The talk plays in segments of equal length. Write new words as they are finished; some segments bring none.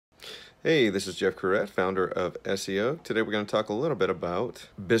Hey, this is Jeff Corrett, founder of SEO. Today we're going to talk a little bit about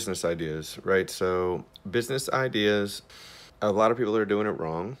business ideas, right? So, business ideas, a lot of people are doing it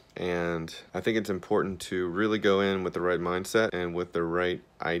wrong, and I think it's important to really go in with the right mindset and with the right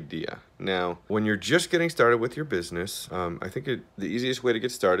idea. Now, when you're just getting started with your business, I think the easiest way to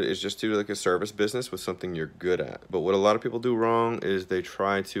get started is just to do like a service business with something you're good at. But what a lot of people do wrong is they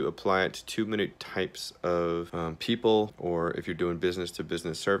try to apply it to too many types of people, or if you're doing business to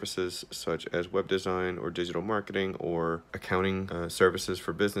business services such as web design or digital marketing or accounting services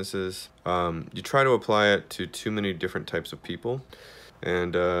for businesses, you try to apply it to too many different types of people.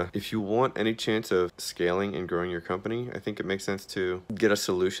 And if you want any chance of scaling and growing your company, I think it makes sense to get a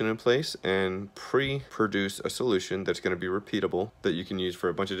solution in place and pre-produce a solution that's going to be repeatable that you can use for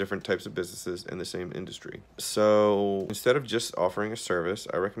a bunch of different types of businesses in the same industry. So instead of just offering a service,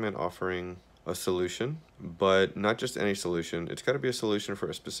 I recommend offering a solution, but not just any solution. It's got to be a solution for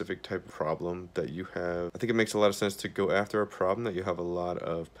a specific type of problem that you have. I think it makes a lot of sense to go after a problem that you have a lot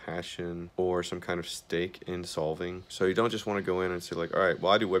of passion or some kind of stake in solving. So you don't just want to go in and say like, all right,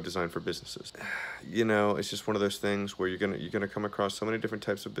 well, I do web design for businesses. You know, it's just one of those things where you're gonna come across so many different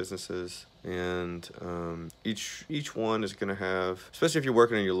types of businesses, and each one is gonna have, especially if you're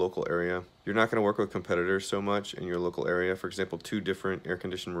working in your local area, you're not gonna work with competitors so much in your local area. For example, two different air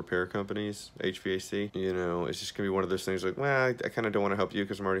condition repair companies, HVAC. You know, it's just gonna be one of those things like, well, I kind of don't want to help you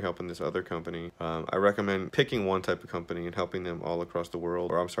because I'm already helping this other company. I recommend picking one type of company and helping them all across the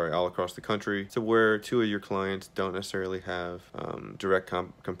world, or I'm sorry, all across the country, to where two of your clients don't necessarily have direct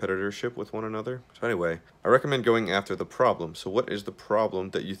competitorship with one another. So anyway, I recommend going after the problem. So what is the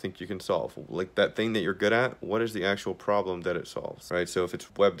problem that you think you can solve? Like that thing that you're good at, what is the actual problem that it solves, right? So if it's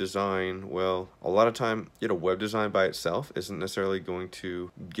web design, well, a lot of time, web design by itself isn't necessarily going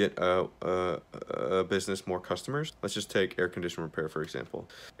to get a business more customers. Let's just take air condition repair, for example.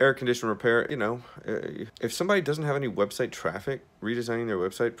 Air condition repair, if somebody doesn't have any website traffic, redesigning their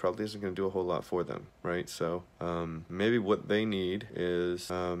website probably isn't going to do a whole lot for them, right? So maybe what they need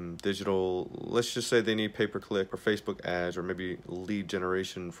is digital, let's just say they need pay-per-click or Facebook ads, or maybe lead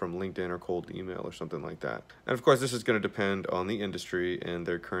generation from LinkedIn or cold email or something like that. And of course, this is going to depend on the industry and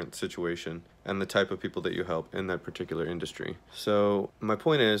their current situation and the type of people that you help in that particular industry. So my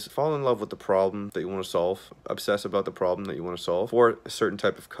point is, fall in love with the problem that you want to solve, obsess about the problem that you want to solve for a certain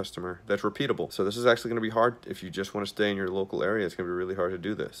type of customer that's repeatable. So this is actually going to be hard if you just want to stay in your local area. It's going to be really hard to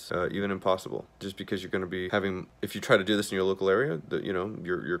do this, even impossible, just because you're going to be having, if you try to do this in your local area,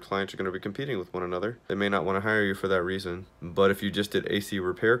 your clients are going to be competing with one another. They may not want to hire you for that reason. But if you just did AC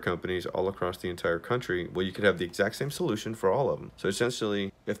repair companies all across the entire country, well, you could have the exact same solution for all of them. So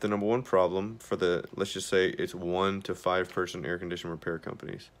essentially, if the number one problem for the, let's just say it's 1 to 5 person air condition repair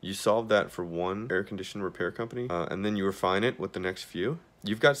companies, you solve that for one air condition repair company, and then you refine it with the next few,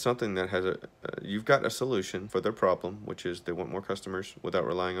 you've got something that has you've got a solution for their problem, which is they want more customers without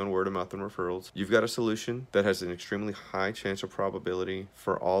relying on word of mouth and referrals. You've got a solution that has an extremely high chance of probability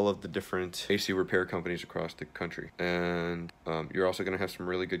for all of the different AC repair companies across the country. And you're also going to have some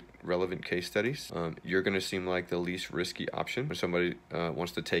really good relevant case studies. You're going to seem like the least risky option when somebody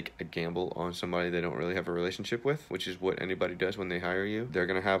wants to take a gamble on somebody they don't really have a relationship with, which is what anybody does when they hire you. They're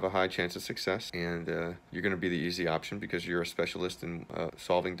going to have a high chance of success, and you're going to be the easy option because you're a specialist in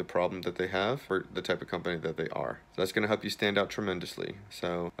solving the problem that they have for the type of company that they are. So that's going to help you stand out tremendously.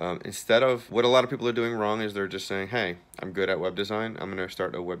 So instead of, what a lot of people are doing wrong is they're just saying, hey, I'm good at web design, I'm going to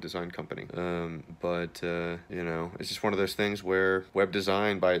start a web design company. It's just one of those things where web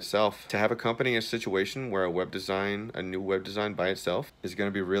design by itself, to have a company in a situation where a new web design by itself is going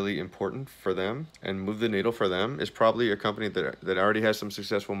to be really important for them and move the needle for them, is probably a company that already has some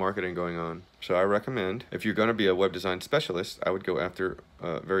successful marketing going on. So I recommend, if you're going to be a web design specialist, I would go after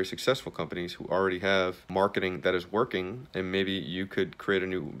very successful companies who already have marketing that is working, and maybe you could create a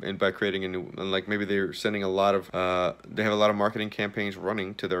new, and by creating a new, and like maybe they're sending a lot of, they have a lot of marketing campaigns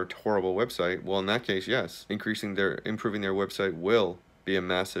running to their horrible website. Well, in that case, yes, improving their website will be a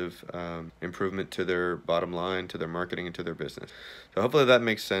massive improvement to their bottom line, to their marketing, and to their business. So hopefully that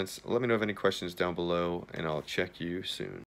makes sense. Let me know of any questions down below, and I'll check you soon.